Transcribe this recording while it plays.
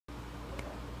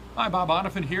Hi, Bob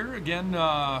Bonenfant here again,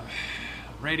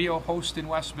 radio host in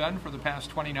West Bend for the past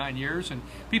 29 years. And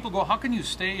people go, how can you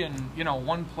stay in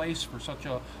one place for such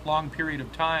a long period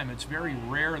of time? It's very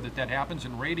rare that that happens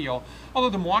in radio. Although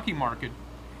the Milwaukee market,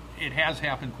 it has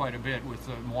happened quite a bit with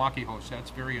the Milwaukee hosts. That's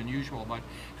very unusual. But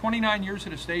 29 years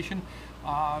at a station,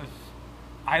 I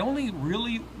only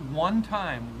really one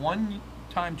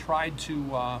time tried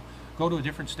to go to a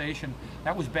different station.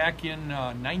 That was back in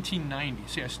 1990.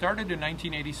 See, I started in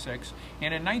 1986,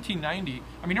 and in 1990,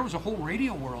 I mean, there was a whole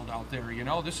radio world out there.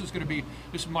 This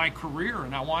is my career,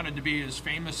 and I wanted to be as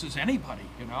famous as anybody.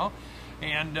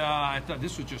 And I thought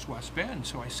this was just West Bend,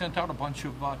 so I sent out a bunch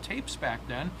of tapes back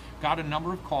then, got a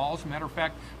number of calls. Matter of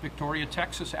fact, Victoria,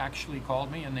 Texas actually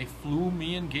called me, and they flew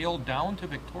me and Gail down to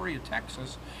Victoria,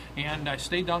 Texas, and I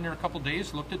stayed down there a couple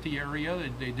days, looked at the area.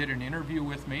 They did an interview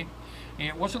with me, and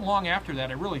it wasn't long after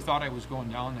that, I really thought I was going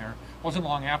down there. It wasn't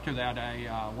long after that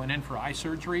I went in for eye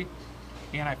surgery,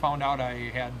 and I found out I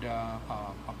had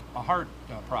a heart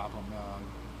problem,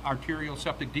 arterial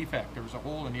septic defect. There was a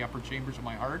hole in the upper chambers of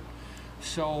my heart.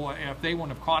 So if they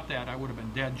wouldn't have caught that, I would have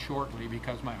been dead shortly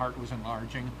because my heart was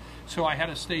enlarging. So I had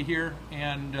to stay here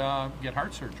and get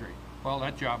heart surgery. Well,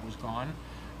 that job was gone.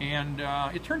 And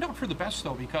it turned out for the best,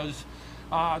 though, because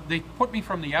they put me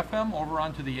from the FM over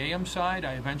onto the AM side.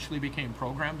 I eventually became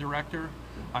program director.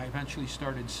 I eventually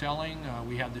started selling.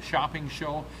 We had the shopping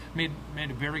show, made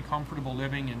a very comfortable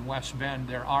living in West Bend.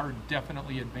 There are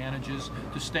definitely advantages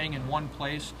to staying in one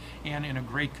place and in a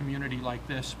great community like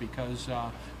this because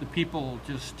the people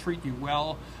just treat you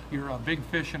well. You're a big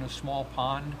fish in a small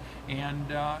pond,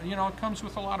 and it comes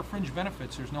with a lot of fringe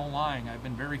benefits. There's no lying. I've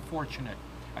been very fortunate.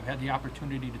 I've had the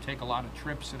opportunity to take a lot of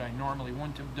trips that I normally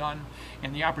wouldn't have done,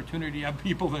 and the opportunity to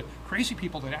have crazy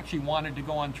people that actually wanted to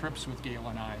go on trips with Gail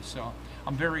and I. So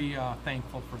I'm very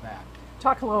thankful for that.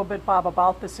 Talk a little bit, Bob,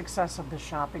 about the success of the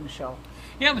shopping show.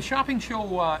 Yeah, the shopping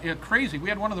show, crazy. We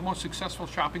had one of the most successful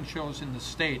shopping shows in the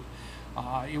state.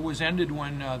 It was ended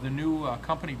when the new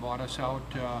company bought us out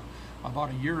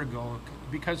about a year ago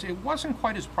because it wasn't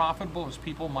quite as profitable as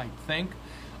people might think.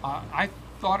 I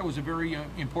thought it was a very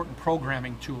important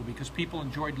programming tool because people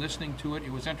enjoyed listening to it.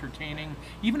 It was entertaining.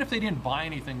 Even if they didn't buy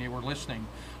anything, they were listening.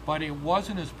 But it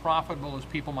wasn't as profitable as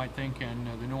people might think, and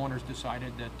the new owners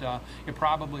decided that it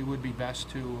probably would be best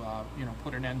to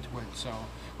put an end to it. So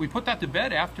we put that to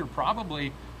bed after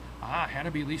probably had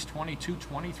to be at least 22,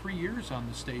 23 years on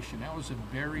the station. That was a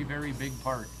very, very big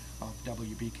part of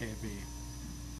WBKV.